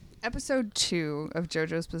Episode 2 of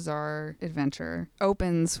JoJo's Bizarre Adventure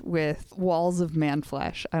opens with walls of man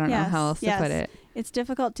flesh. I don't know how else to put it. It's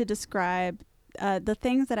difficult to describe. The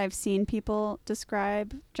things that I've seen people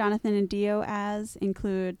describe Jonathan and Dio as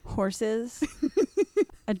include horses,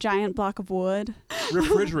 a giant block of wood.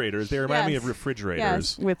 Refrigerators. They remind me of refrigerators.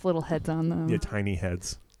 Yes. With little heads on them. Yeah, tiny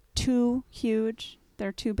heads. Too huge.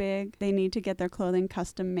 They're too big. They need to get their clothing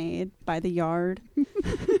custom made by the yard.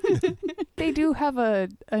 They do have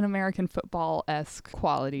an American football-esque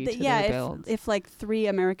quality to their builds. If like 3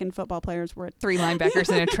 American football players were 3 linebackers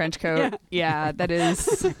in a trench coat. Yeah, that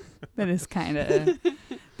is kind of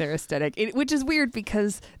their aesthetic. Which is weird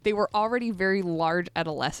because they were already very large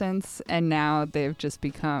adolescents and now they've just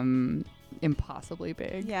become impossibly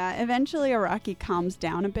big. Yeah, eventually Araki calms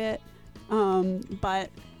down a bit, but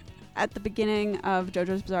at the beginning of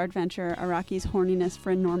JoJo's Bizarre Adventure, Araki's horniness for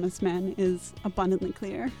enormous men is abundantly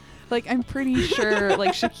clear. Like, I'm pretty sure,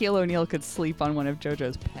 like, Shaquille O'Neal could sleep on one of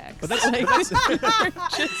JoJo's pecs. But that's, that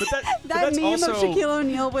meme also... of Shaquille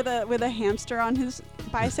O'Neal with a hamster on his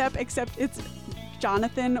bicep, except it's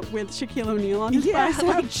Jonathan with Shaquille O'Neal on his bicep.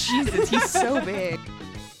 Like, Jesus, he's so big.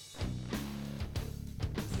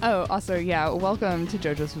 Oh, also, welcome to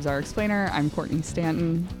JoJo's Bizarre Explainer. I'm Courtney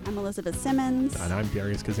Stanton. I'm Elizabeth Simmons. And I'm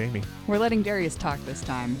Darius Kazemi. We're letting Darius talk this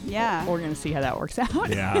time. Yeah. We're going to see how that works out.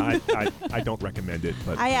 Yeah, I don't recommend it.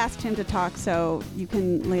 But I asked him to talk, so you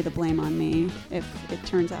can lay the blame on me if it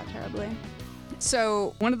turns out terribly.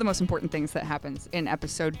 So, one of the most important things that happens in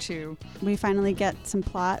episode 2. We finally get some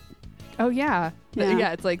plot. Oh, yeah.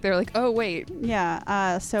 Yeah, it's like, they're like, oh, wait.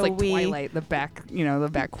 Yeah, so it's like Twilight, the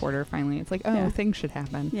back quarter, finally. It's like, things should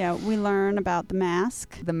happen. Yeah, we learn about the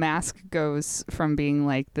mask. The mask goes from being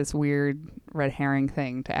like this weird red herring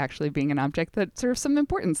thing to actually being an object that serves some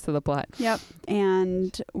importance to the plot. Yep,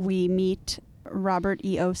 and we meet Robert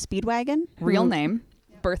E.O. Speedwagon. Real name,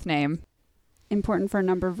 birth name. Important for a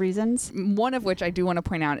number of reasons. One of which I do want to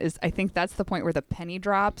point out is I think that's the point where the penny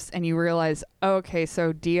drops and you realize, oh, okay,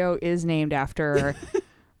 so Dio is named after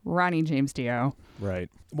Ronnie James Dio. Right.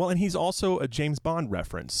 Well, and he's also a James Bond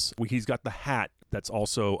reference. He's got the hat that's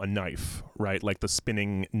also a knife, right? Like the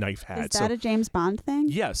spinning knife hat. Is that a James Bond thing?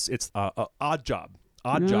 Yes, it's Odd Job.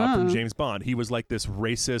 Odd Job from James Bond. He was like this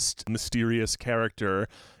racist, mysterious character,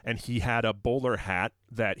 and he had a bowler hat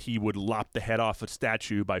that he would lop the head off a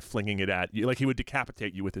statue by flinging it at you. Like he would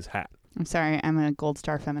decapitate you with his hat. I'm sorry, I'm a gold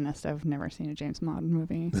star feminist. I've never seen a James Bond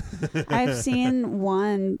movie. I've seen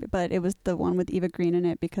one, but it was the one with Eva Green in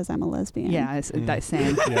it because I'm a lesbian. Yeah, that's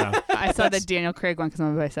same. Yeah. I saw the Daniel Craig one because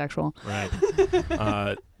I'm a bisexual.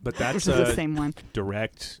 Right. But that's which is the same one.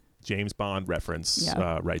 Direct James Bond reference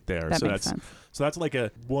right there. That makes sense. So that's like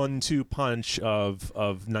a 1-2 punch of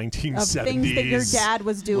 1970s. Of things that your dad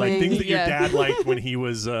was doing. Like things that your dad liked when he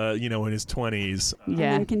was, in his 20s. Yeah. And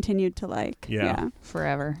then continued to like. Yeah.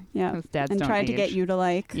 Forever. Yeah. Those dads and don't tried age. to get you to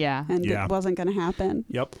like. Yeah. And it wasn't going to happen.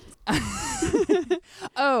 Yep.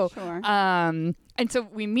 Sure. And so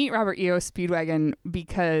we meet Robert E.O. Speedwagon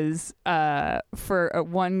because for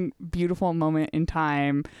one beautiful moment in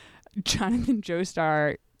time, Jonathan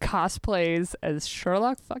Joestar cosplays as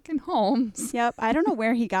Sherlock fucking Holmes. Yep. I don't know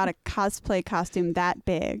where he got a cosplay costume that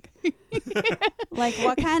big. Like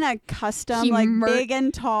what kind of custom, big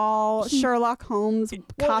and tall Sherlock Holmes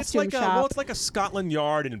costume shop? It's like a Scotland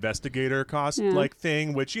Yard investigator like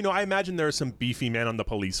thing, which, I imagine there are some beefy men on the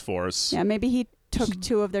police force. Yeah, maybe he took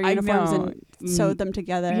 2 of their uniforms and sewed them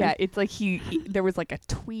together. Yeah, it's like there was like a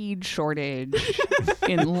tweed shortage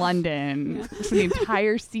in London for the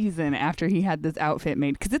entire season after he had this outfit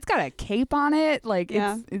made because it's got a cape on it. Like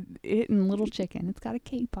it's in Little Chicken, it's got a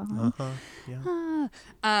cape on.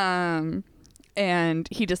 Yeah. And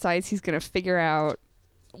he decides he's gonna figure out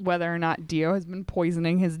whether or not Dio has been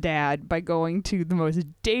poisoning his dad by going to the most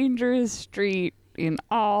dangerous street in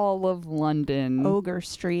all of London, Ogre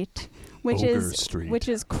Street. Which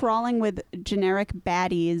is crawling with generic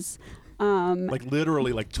baddies. Like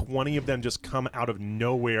literally, like 20 of them just come out of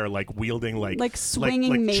nowhere, like wielding like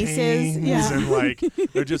swinging maces, chains, and like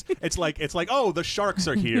they're just. It's like oh, the sharks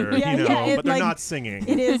are here, but they're not singing.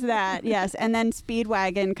 It is that, yes. And then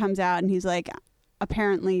Speedwagon comes out, and he's like,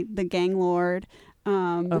 apparently the gang lord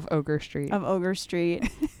of Ogre Street,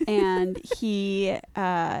 and he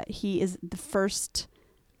is the first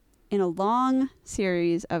in a long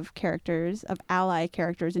series of characters, of ally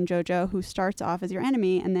characters in JoJo, who starts off as your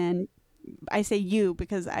enemy, and then I say you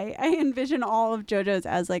because I envision all of JoJo's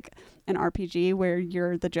as like an RPG where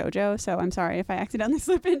you're the JoJo. So I'm sorry if I accidentally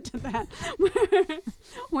slip into that,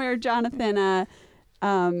 where Jonathan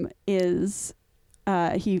is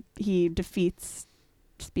he defeats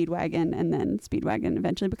Speedwagon, and then Speedwagon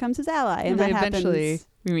eventually becomes his ally. And that eventually, happens.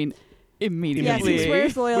 I mean, immediately. Yes, he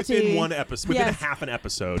swears loyalty. Within one episode, within Yes. half an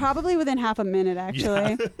episode. Probably within half a minute,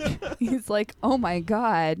 actually. He's like, oh my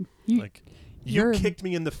God. Like, you You're- kicked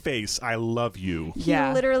me in the face. I love you. He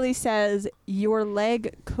Yeah. literally says, your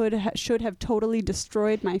leg should have totally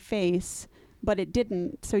destroyed my face, but it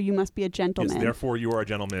didn't, so you must be a gentleman. Yes, therefore you are a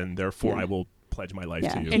gentleman. Therefore Yeah. I will pledge my life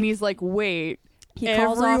Yeah. to you. And he's like, wait, He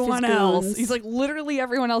calls off his everyone else. goons. He's like, literally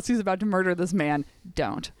everyone else who's about to murder this man,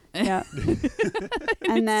 don't. Yeah. It's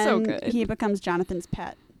And then so good. he becomes Jonathan's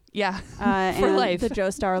pet. Yeah. For and life. the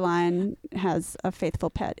Joestar line has a faithful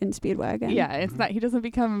pet in Speedwagon. Yeah, it's not. He doesn't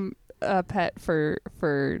become a pet for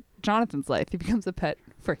Jonathan's life. He becomes a pet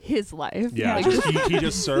for his life. Yeah, Like, he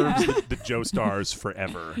just serves the Joestars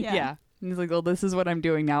forever. yeah. And he's like, well, this is what I'm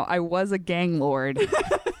doing now. I was a gang lord.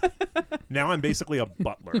 Now I'm basically a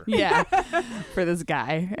butler. Yeah, for this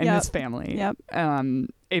guy and Yep. his family. Yep.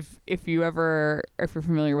 If you're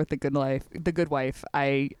familiar with The Good Wife,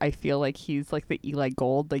 I feel like he's like the Eli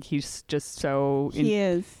Gold. Like he's just so He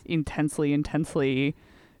is. intensely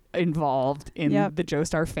involved in Yep. the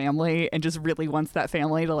Joestar family and just really wants that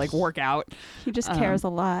family to like work out. He just cares a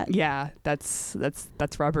lot. Yeah, that's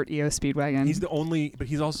Robert E.O. Speedwagon. He's the only, but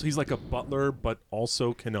he's like a butler, but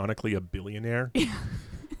also canonically a billionaire.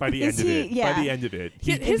 By the end Is of he? it, Yeah. by the end of it,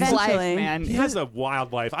 his Eventually. life, man. he has a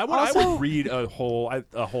wild life. I Also- would read a whole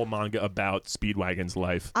manga about Speedwagon's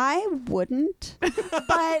life. I wouldn't,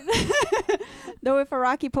 but though if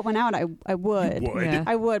Araki put one out, I would. You would. Yeah.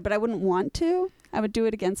 I would, but I wouldn't want to. I would do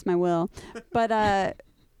it against my will. But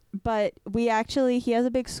he has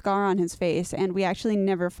a big scar on his face, and we actually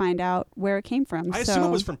never find out where it came from. I so assume it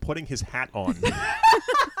was from putting his hat on.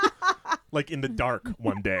 Like in the dark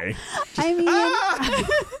one day.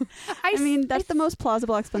 I mean, that's the most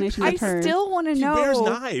plausible explanation I I've heard. still want to He know. wears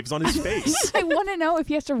knives on his face. I want to know if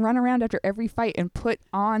he has to run around after every fight and put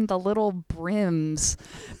on the little brims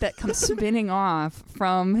that come spinning off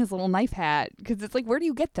from his little knife hat. Because it's like, where do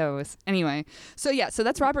you get those? Anyway, so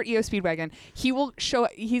that's Robert E.O. Speedwagon. He will show,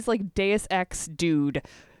 he's like Deus Ex dude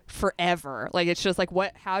forever. Like, it's just like,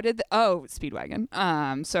 Speedwagon.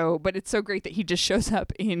 But it's so great that he just shows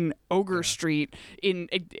up in Ogre Street in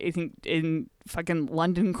fucking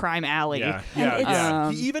London Crime Alley.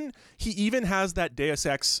 Yeah. He even has that Deus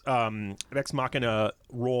Ex Ex Machina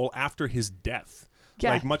role after his death.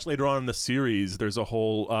 Yeah. Like much later on in the series, there's a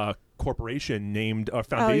whole corporation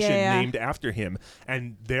foundation named after him,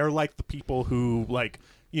 and they're like the people who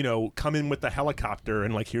come in with the helicopter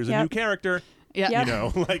and like, here's a new character. Yeah. You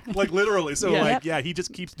know, like literally. So he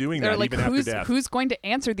just keeps doing They're that like, even after death. who's going to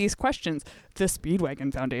answer these questions? The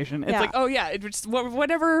Speedwagon Foundation. It's Yeah. like, oh yeah, it just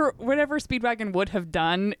whatever Speedwagon would have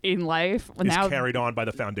done in life. is Now carried on by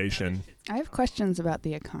the foundation. I have questions about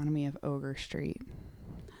the economy of Ogre Street.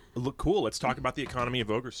 Look, cool. Let's talk about the economy of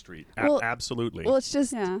Ogre Street. Well- Absolutely. Well, it's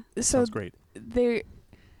just Yeah. so Sounds great.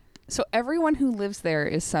 So everyone who lives there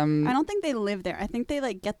is some. I don't think they live there. I think they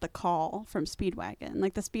like get the call from Speedwagon,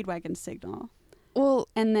 like the Speedwagon signal. Well,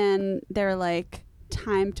 And then they're like,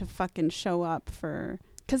 time to fucking show up for.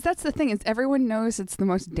 because that's the thing is everyone knows it's the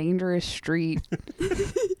most dangerous street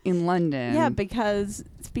in London. Yeah, because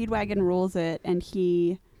Speedwagon rules it, and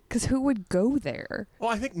he. because who would go there? Well,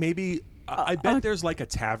 I think maybe I bet there's like a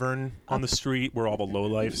tavern on the street where all the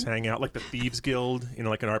lowlifes hang out, like the Thieves Guild,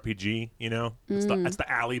 like an RPG. That's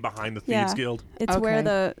the alley behind the Thieves Yeah. Guild. It's where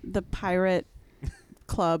Okay. the pirate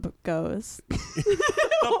club goes.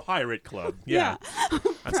 The Pirate Club. Yeah, that's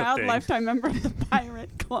a Proud thing. lifetime member of the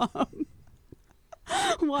pirate club.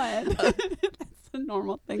 What? That's a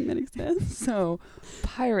normal thing that exists. So,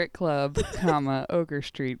 Pirate Club, Ogre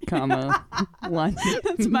Street, London.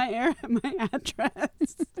 That's my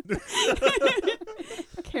address.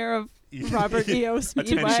 Care of Robert E.O.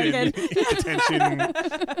 Speedwagon.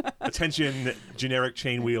 Attention, generic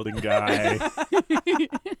chain wielding guy.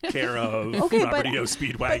 Care of Okay, Robert but- E.O.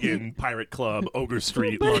 Speedwagon, Pirate Club, Ogre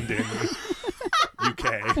Street, London,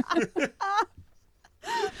 UK.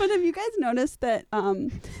 But have you guys noticed that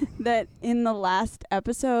that in the last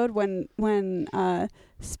episode when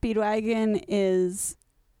Speedwagon is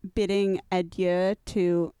bidding adieu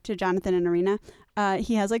to Jonathan and Irina,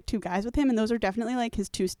 he has like two guys with him, and those are definitely like his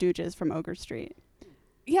two stooges from Ogre Street.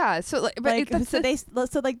 Yeah, so like, but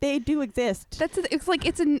Like, they do exist. it's like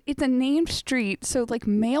it's a named street, so like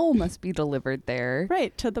mail must be delivered there.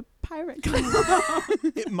 Right, to the pirate club.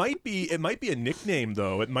 It might be a nickname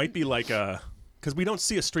though. It might be like a Because we don't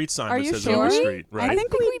see a street sign Are that you says sure? Oak Street, right? I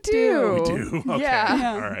think we do. We do? Okay.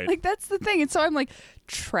 Yeah. All right. Like that's the thing. And so I'm like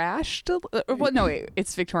trashed. Well, no, wait,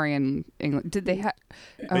 it's Victorian England. Did they have?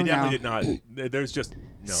 They definitely did not. There's just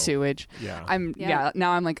no. Sewage. Yeah.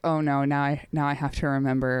 Now I'm like, oh no, now I have to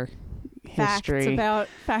remember history.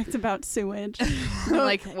 Facts about sewage.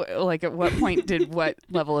 like at what point did what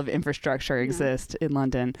level of infrastructure exist in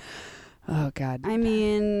London? Oh God. I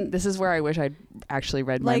mean, This is where I wish I'd actually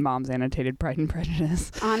read my mom's annotated Pride and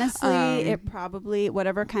Prejudice. honestly, it probably,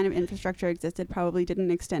 whatever kind of infrastructure existed, probably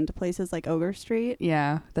didn't extend to places like Ogre Street.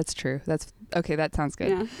 Yeah, that's true. That's okay. That sounds good.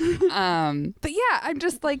 Yeah. But yeah, I'm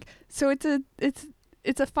just like, so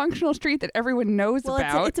it's a functional street that everyone knows Well,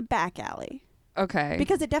 about. it's a back alley Okay.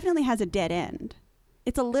 because it definitely has a dead end.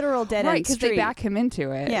 It's a literal dead right, end because street. they back him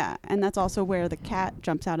into it. Yeah, and that's also where the cat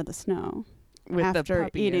jumps out of the snow With the after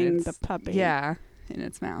puppy in eating its- the puppy. Yeah, in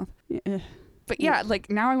its mouth. Yeah. But yeah, like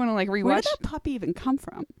now I want to like rewatch. Where did that puppy even come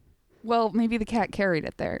from? Well, maybe the cat carried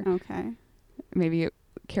it there. Okay. Maybe it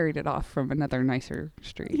carried it off from another nicer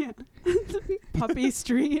street. Yeah. Puppy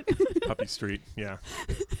Street. Puppy Street. Yeah.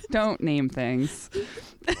 Don't name things.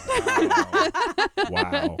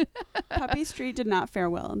 Wow. Puppy Street did not fare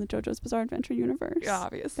well in the JoJo's Bizarre Adventure universe.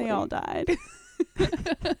 Obviously. They all died.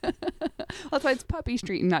 That's why it's Puppy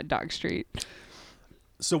Street and not Dog Street.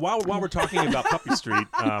 So while we're talking about Puppy Street,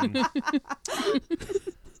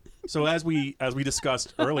 so as we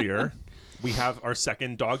discussed earlier, we have our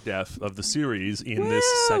second dog death of the series in this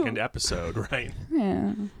second episode, right?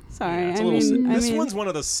 Yeah. Sorry. It's I a little mean, this one's one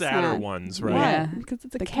of the sadder sad. ones, right? Yeah, because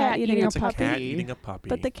it's a The cat eating a It's a puppy. cat eating a puppy.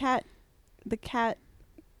 but the cat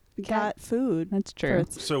got food. That's for true.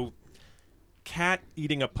 its- So cat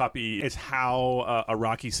eating a puppy is how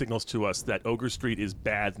Araki signals to us that Ogre Street is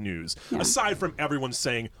bad news. Yeah. Aside from everyone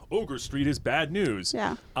saying Ogre Street is bad news.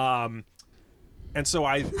 Yeah. And so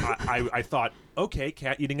I thought, okay,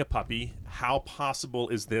 cat eating a puppy, how possible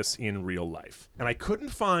is this in real life? And I couldn't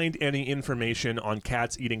find any information on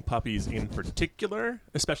cats eating puppies in particular,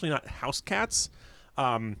 especially not house cats.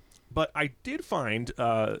 But I did find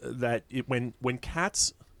that when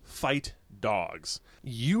cats fight dogs,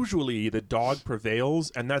 usually the dog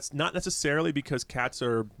prevails, and that's not necessarily because cats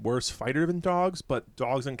are worse fighter than dogs, but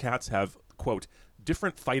dogs and cats have, quote,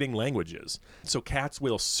 different fighting languages. So cats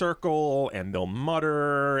will circle and they'll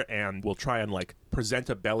mutter and will try and like present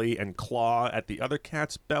a belly and claw at the other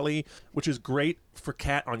cat's belly, which is great for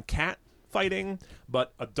cat on cat fighting,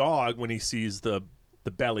 but a dog, when he sees the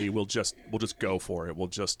belly, will just go for it. Will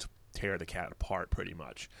just tear the cat apart pretty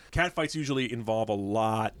much. Cat fights usually involve a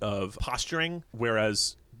lot of posturing,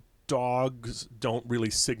 whereas dogs don't really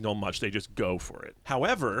signal much. They just go for it.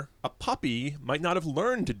 However, a puppy might not have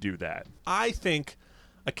learned to do that. I think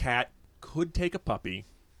a cat could take a puppy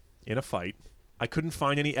in a fight. I couldn't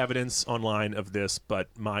find any evidence online of this, but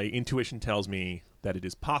my intuition tells me that it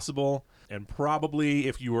is possible. And probably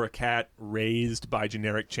if you were a cat raised by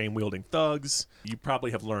generic chain-wielding thugs, you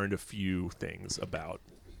probably have learned a few things about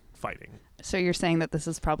fighting. So you're saying that this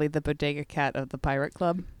is probably the bodega cat of the Pirate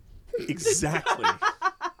Club? Exactly.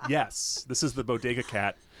 Yes, this is the bodega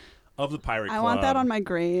cat of the Pirate Club. I want that on my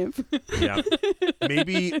grave. Yeah,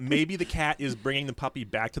 maybe the cat is bringing the puppy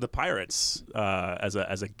back to the pirates as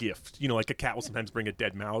a gift. You know, like a cat will sometimes bring a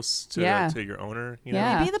dead mouse to your owner. You know?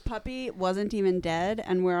 Yeah. Maybe the puppy wasn't even dead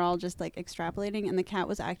and we're all just like extrapolating, and the cat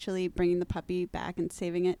was actually bringing the puppy back and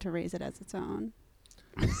saving it to raise it as its own.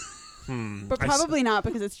 But probably not,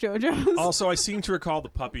 because it's JoJo's. Also, I seem to recall the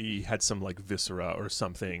puppy had some like viscera or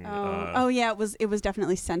something. Yeah, it was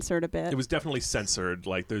definitely censored a bit. It was definitely censored.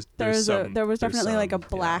 Like there was definitely like a some,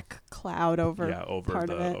 black cloud over over part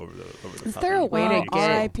the of it. over the Is puppy. there a way to get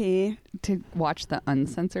R.I.P. to watch the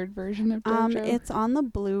uncensored version of JoJo? It's on the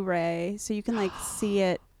Blu-ray, so you can like see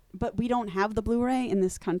it, but we don't have the Blu-ray in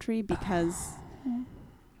this country because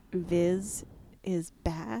Viz is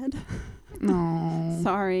bad. No.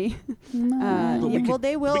 Sorry. No.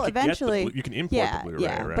 They will eventually. You can import the Blu-ray,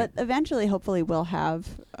 right? But eventually, hopefully, we'll have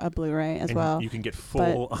a Blu-ray as and well. you can get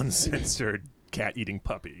full uncensored cat-eating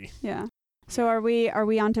puppy. Yeah. So are we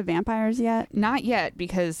on to vampires yet? Not yet,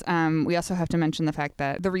 because we also have to mention the fact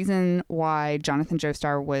that the reason why Jonathan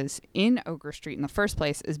Joestar was in Ogre Street in the first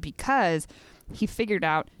place is because he figured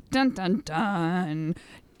out, dun dun dun,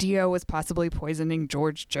 Dio was possibly poisoning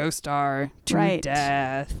George Joestar to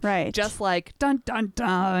death. Right. Just like, dun dun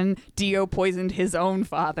dun, Dio poisoned his own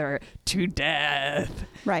father to death.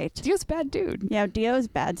 Right. Dio's a bad dude. Yeah, Dio's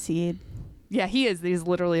bad seed. Yeah, he is. He's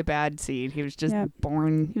literally a bad seed. He was just He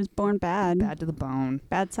born was born bad. bad to the bone.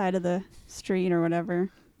 Bad side of the street or whatever.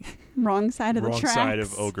 Wrong side of the Wrong tracks. side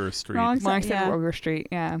of Ogre Street. Wrong Wrong side, side of yeah. Ogre Street.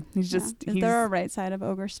 Yeah, he's just. Is He's there a right side of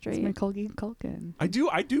Ogre it's Street? Macaulay Culkin. I do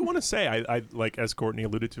want to say, I like, as Courtney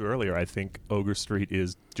alluded to earlier, I think Ogre Street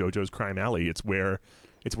is JoJo's crime alley. It's where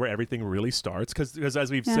everything really starts, because as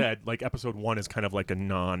we've said, like episode 1 is kind of like a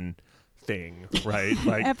non-thing, right?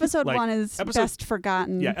 Like Episode like, 1 is best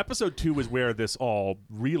forgotten. Yeah, episode 2 is where this all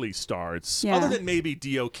really starts. Yeah. Other than maybe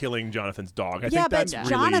Dio killing Jonathan's dog. I Yeah, think but that's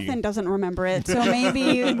Jonathan doesn't remember it, so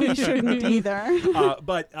maybe we shouldn't either.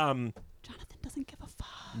 but Jonathan doesn't give a fuck.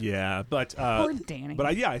 yeah, but Poor Danny. But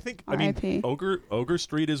I think R.I.P. Ogre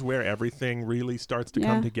Street is where everything really starts to Yeah.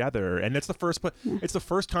 come together, and it's the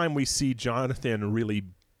first time we see Jonathan really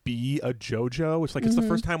be a JoJo. It's like it's the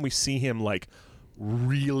first time we see him like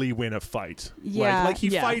really win a fight. Yeah. like he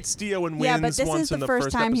Yeah. fights Dio and wins Yeah, but this once is the in the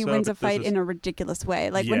first time he episode, wins a but this fight is in a ridiculous way.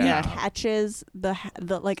 Like when he Yeah. catches the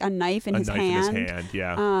like a knife in a his knife hand. in his hand.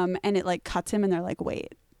 Yeah, And it like cuts him, and they're like,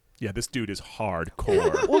 "Wait, yeah. This dude is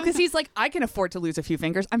hardcore. well, because he's like, I can afford to lose a few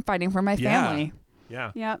fingers. I'm fighting for my Yeah. family.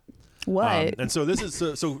 yeah. yep, What? And so this is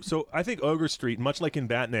so I think Ogre Street, much like in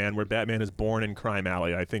Batman, where Batman is born in Crime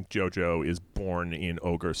Alley, I think JoJo is born in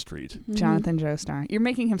Ogre Street. Jonathan Joestar. You're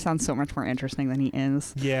making him sound so much more interesting than he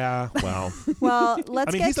is. Yeah, well, Well, let's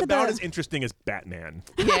I mean, get he's to about the as interesting as Batman.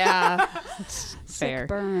 Yeah. sick Fair.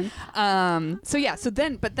 burn. So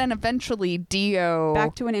then eventually Dio.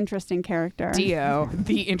 Back to an interesting character. Dio,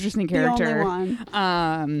 the interesting the character. only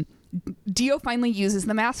one. Dio finally uses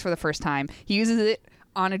the mask for the first time. He uses it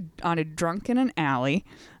on a drunk in an alley.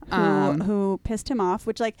 Who pissed him off,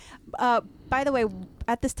 which by the way,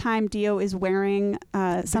 at this time Dio is wearing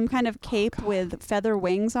some kind of cape with feather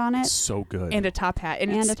wings on it So good. And a top hat.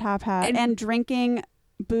 and a top hat and drinking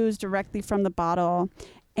booze directly from the bottle.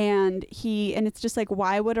 And it's just like,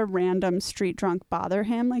 why would a random street drunk bother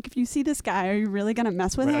him? Like, if you see this guy, are you really gonna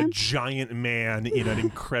mess with Right, a him? giant man in an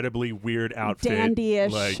incredibly weird outfit,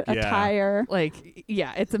 Dandy-ish like, yeah. attire. Like,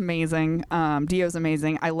 yeah, it's amazing. Dio's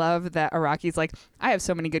amazing. I love that Araki's like, I have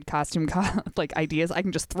so many good costume like ideas. I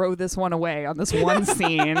can just throw this one away on this one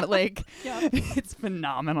scene. Like, it's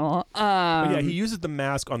phenomenal. But yeah, he uses the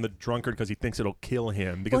mask on the drunkard because he thinks it'll kill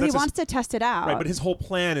him. Because Well, he that's wants to test it out. right. But his whole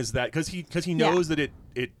plan is that because he knows that it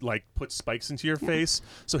like puts spikes into your face,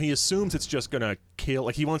 so he assumes it's just gonna kill.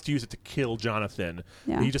 Like he wants to use it to kill Jonathan.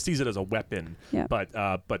 Yeah. He just sees it as a weapon. Yeah. But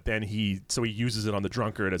then he uses it on the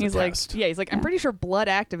drunkard as He's a like, test. yeah, he's like, I'm pretty sure blood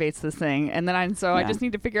activates this thing, and then I Yeah. just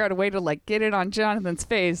need to figure out a way to like get it on Jonathan's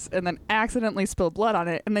face, and then accidentally spill blood on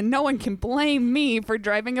it, and then no one can blame me for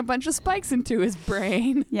driving a bunch of spikes into his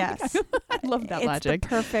brain. Yes. I love that it's logic. the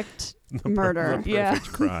perfect murder. The Yeah.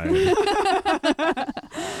 perfect crime.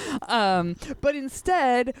 But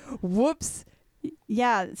instead, whoops,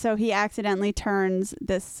 Yeah, so he accidentally turns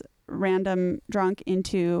this random drunk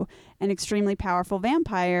into an extremely powerful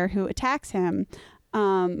vampire who attacks him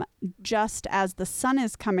just as the sun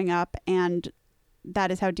is coming up, and that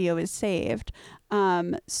is how Dio is saved.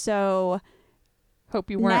 So hope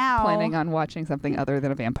you weren't Now- planning on watching something other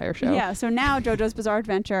than a vampire show. yeah, so now JoJo's Bizarre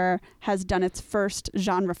Adventure has done its first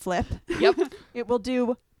genre flip. Yep. It will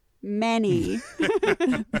do many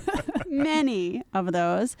of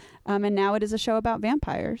those, and now it is a show about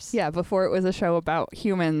vampires. Yeah, before it was a show about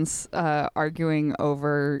humans arguing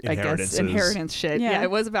over, I guess, Inheritances. inheritance shit. Yeah. Yeah,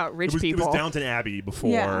 it was about rich It was people. Downton Abbey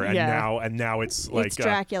before, Yeah. and Yeah. now it's like It's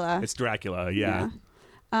Dracula. it's Dracula. Yeah.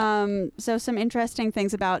 So some interesting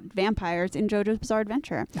things about vampires in JoJo's Bizarre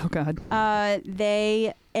Adventure. Oh, God.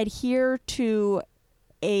 They adhere to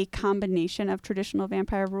a combination of traditional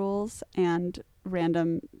vampire rules and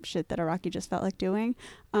random shit that Araki just felt like doing.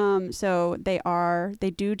 So they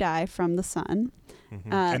do die from the sun.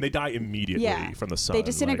 Mhm. And they die immediately yeah. from the sun. They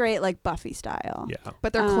disintegrate like Buffy style. Yeah.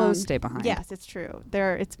 But their clothes stay behind. Yes, it's true.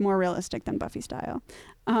 It's more realistic than Buffy style.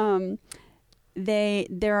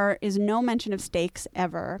 There is no mention of stakes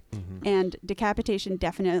ever, Mhm. and decapitation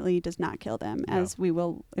definitely does not kill them, No. as we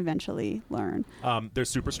will eventually learn. They're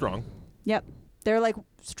super strong. Yep, they're like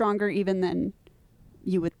stronger even than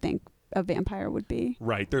you would think a vampire would be.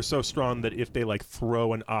 Right. They're so strong that if they like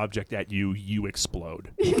throw an object at you, you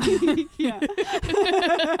explode. Yeah,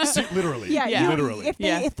 Literally. yeah. Yeah. Literally. If they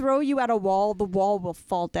Yeah. throw you at a wall, the wall will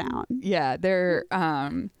fall down. Yeah, they're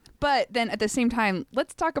but then at the same time,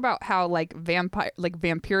 let's talk about how like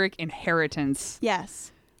vampiric inheritance.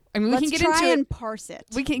 Yes. I mean, we Let's can get try into and it. parse it.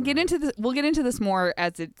 We can get into this. We'll get into this more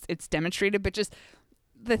as it's demonstrated. But just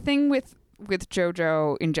the thing with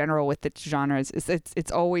JoJo in general with its genres is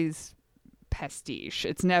it's always pastiche.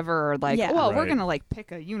 It's never like, Yeah. well, we're Right. gonna like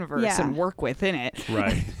pick a universe Yeah. and work within it.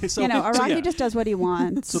 Right. So, Araki yeah. just does what he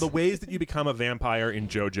wants. So the ways that you become a vampire in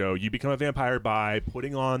JoJo, you become a vampire by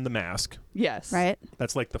putting on the mask. Yes. right?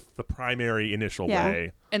 That's like the primary initial Yeah.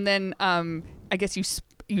 way. And then I guess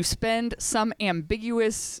you spend some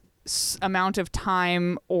ambiguous amount of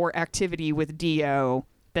time or activity with Dio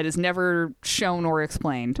that is never shown or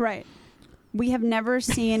explained. Right. We have never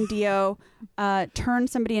seen Dio turn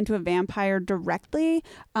somebody into a vampire directly.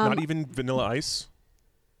 Not even Vanilla Ice.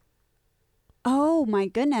 Oh my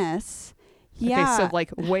goodness. Yeah. Okay, so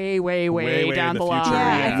like way in down the the line. future,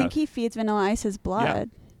 yeah, yeah. I think he feeds Vanilla Ice his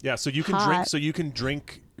blood. Yeah, so you can Hot. drink. So you can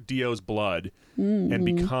drink Dio's blood and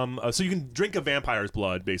become. So you can drink a vampire's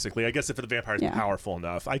blood, basically. I guess if the vampire's Yeah. powerful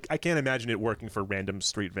enough. I can't imagine it working for random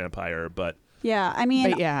street vampire, but Yeah, I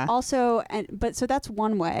mean, But yeah. also, but so that's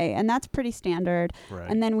one way, and that's pretty standard. right.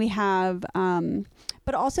 And then we have,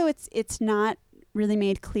 but also it's not really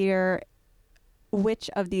made clear which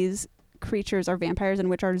of these creatures are vampires and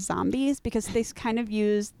which are zombies, because they kind of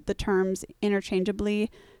use the terms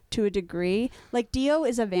interchangeably to a degree. Like Dio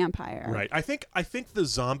is a vampire. Right. I think the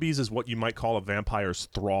zombies is what you might call a vampire's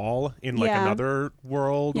thrall in like Yeah. another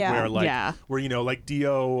world Yeah. where like Yeah. where like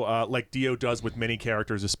Dio does with many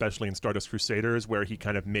characters, especially in Stardust Crusaders, where he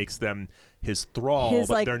kind of makes them his thrall, His,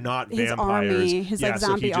 but like, they're not his vampires. army, his, like, so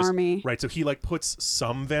zombie he just, army. Right. So he like puts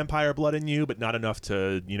some vampire blood in you, but not enough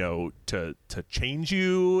to to change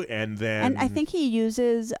you, and then And I think he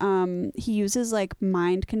uses like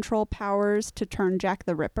mind control powers to turn Jack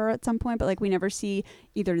the Ripper at some point, but like we never see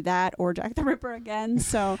either that or Jack the Ripper again.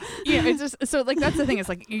 So Yeah, it's just so like that's the thing. It's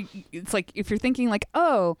like it's like if you're thinking like,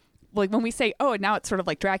 oh, like when we say, oh, now it's sort of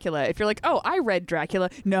like Dracula. If you're like, oh, I read Dracula,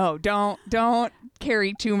 no, don't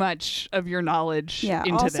carry too much of your knowledge yeah.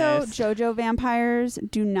 into Also, this. JoJo vampires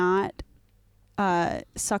do not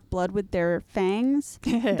suck blood with their fangs,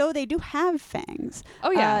 though they do have fangs. Oh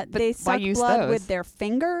yeah, but they why suck use blood those? with their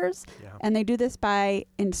fingers, Yeah. and they do this by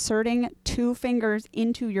inserting 2 fingers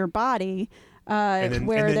into your body, and then,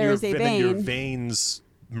 where and then there your, is a and then your vein veins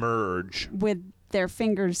merge. with their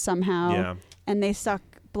fingers somehow, Yeah. and they suck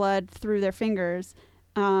blood through their fingers.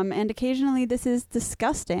 And occasionally this is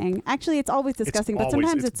disgusting. Actually, it's always disgusting, but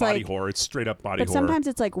sometimes it's body like, horror. It's straight up body but horror. sometimes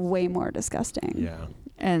it's like way more disgusting. Yeah.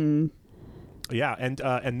 And Yeah,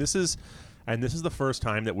 and this is the first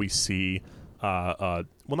time that we see, well,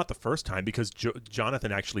 not the first time, because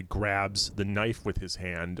Jonathan actually grabs the knife with his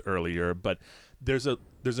hand earlier, but there's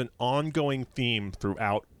an ongoing theme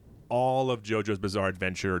throughout all of JoJo's Bizarre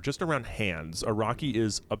Adventure just around hands. Araki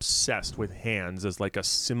is obsessed with hands as like a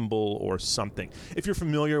symbol or something. If you're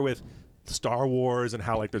familiar with Star Wars and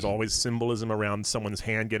how like there's always symbolism around someone's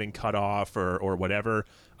hand getting cut off or whatever,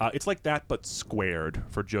 it's like that but squared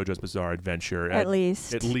for JoJo's Bizarre Adventure. At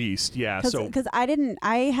least, yeah. So because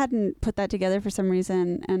I hadn't put that together for some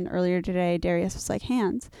reason, and earlier today Darius was like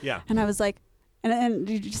hands, yeah. and I was like, and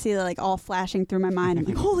you just see that like all flashing through my mind. I'm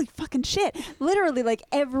like, holy fucking shit! Literally, like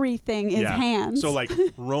everything is Yeah. hands. So like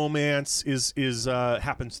romance is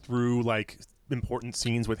happens through like important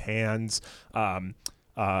scenes with hands.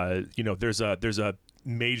 There's a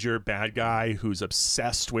major bad guy who's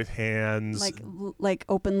obsessed with hands. like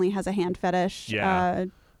openly has a hand fetish. Yeah.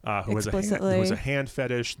 Who has explicitly. a hand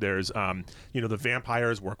fetish. There's the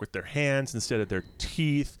vampires work with their hands instead of their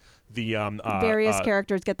teeth. The Various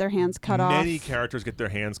characters get their hands cut off. Many characters get their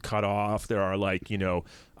hands cut off. There are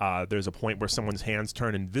there's a point where someone's hands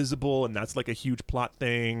turn invisible, and that's like a huge plot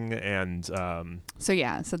thing. And so this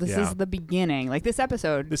Yeah. is the beginning. Like this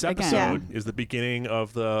episode. this again. episode is the beginning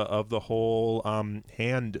of the whole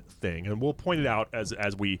hand thing, and we'll point it out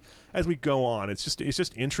as we go on. It's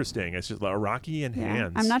just interesting. It's just Araki and Yeah.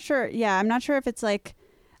 hands. I'm not sure. Yeah, I'm not sure if it's like,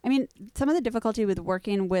 I mean, some of the difficulty with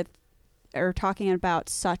working with or talking about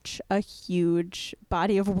such a huge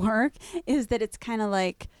body of work is that it's kind of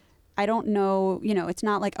like, I don't know, it's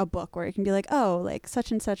not like a book where it can be like, oh, like such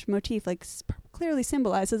and such motif like clearly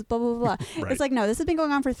symbolizes blah blah blah. Right. It's like, no, this has been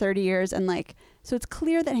going on for 30 years, and like, so it's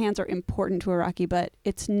clear that hands are important to Araki, but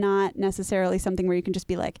it's not necessarily something where you can just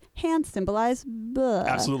be like, hands symbolize blah.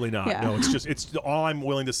 Absolutely not. Yeah. No, it's all I'm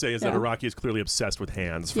willing to say is that Yeah. Araki is clearly obsessed with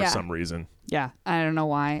hands for some reason. Yeah, I don't know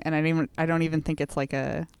why, and I don't even think it's like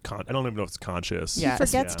a. I don't even know if it's conscious. Yeah. He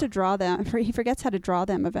forgets Yeah. to draw them. He forgets how to draw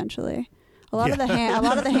them eventually. A lot Yeah.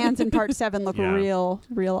 of the hands in part 7 look Yeah. real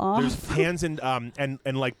off. There's hands and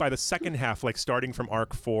like by the second half, like starting from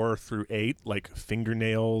arc 4 through 8, like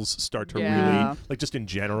fingernails start to Yeah. really, like just in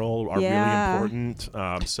general, are Yeah. really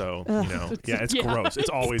important. So Ugh. it's Yeah. gross. It's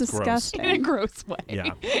always It's gross. disgusting. In a gross way.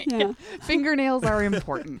 Yeah. Yeah. Fingernails are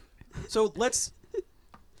important. So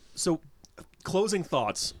closing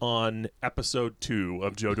thoughts on episode 2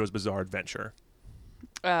 of JoJo's Bizarre Adventure.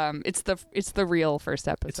 It's the real first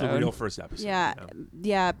episode. It's the real first episode.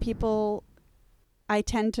 Yeah. People,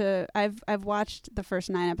 I've watched the first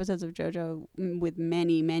 9 episodes of JoJo with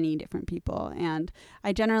many, many different people, and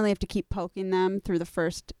I generally have to keep poking them through the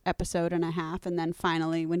first episode and a half, and then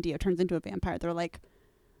finally, when Dio turns into a vampire, they're like,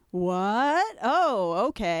 "What? Oh,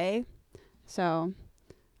 okay." So,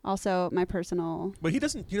 also my personal. But he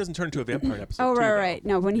doesn't turn into a vampire in episode. Oh, 2, right.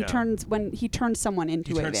 No, when he Yeah. turns someone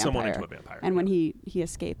into a vampire. And when he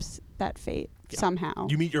escapes that fate somehow.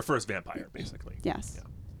 You meet your first vampire, basically. Yes.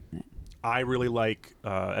 Yeah. I really like,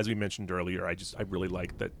 as we mentioned earlier, I really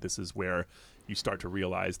like that this is where you start to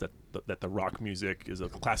realize that the rock music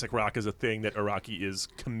classic rock is a thing that Araki is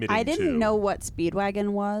committed to. I didn't know what Speedwagon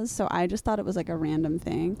was, so I just thought it was like a random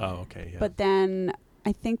thing. Oh, okay. Yeah. But then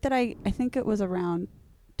I think it was around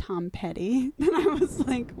Tom Petty. And I was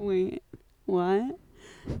like, wait, what?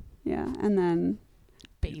 Yeah. And then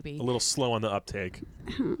Baby. A little slow on the uptake.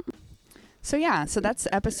 So that's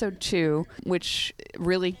episode 2, which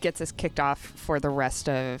really gets us kicked off for the rest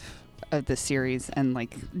of the series and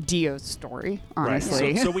like Dio's story,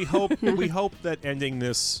 honestly. Right. So we hope that ending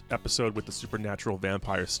this episode with the supernatural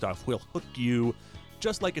vampire stuff will hook you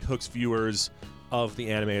just like it hooks viewers of the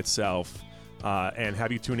anime itself. And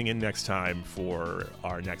have you tuning in next time for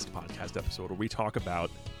our next podcast episode where we talk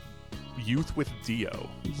about Youth with Dio.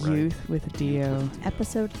 Right? Youth with Dio.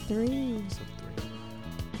 Episode 3.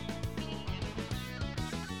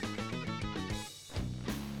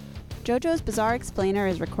 JoJo's Bizarre Explainer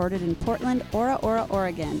is recorded in Portland, Ora,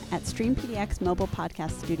 Oregon at Stream PDX Mobile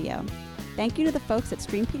Podcast Studio. Thank you to the folks at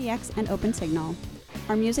Stream PDX and OpenSignal.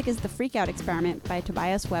 Our music is The Freakout Experiment by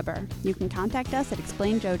Tobias Weber. You can contact us at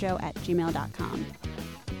explainjojo@gmail.com.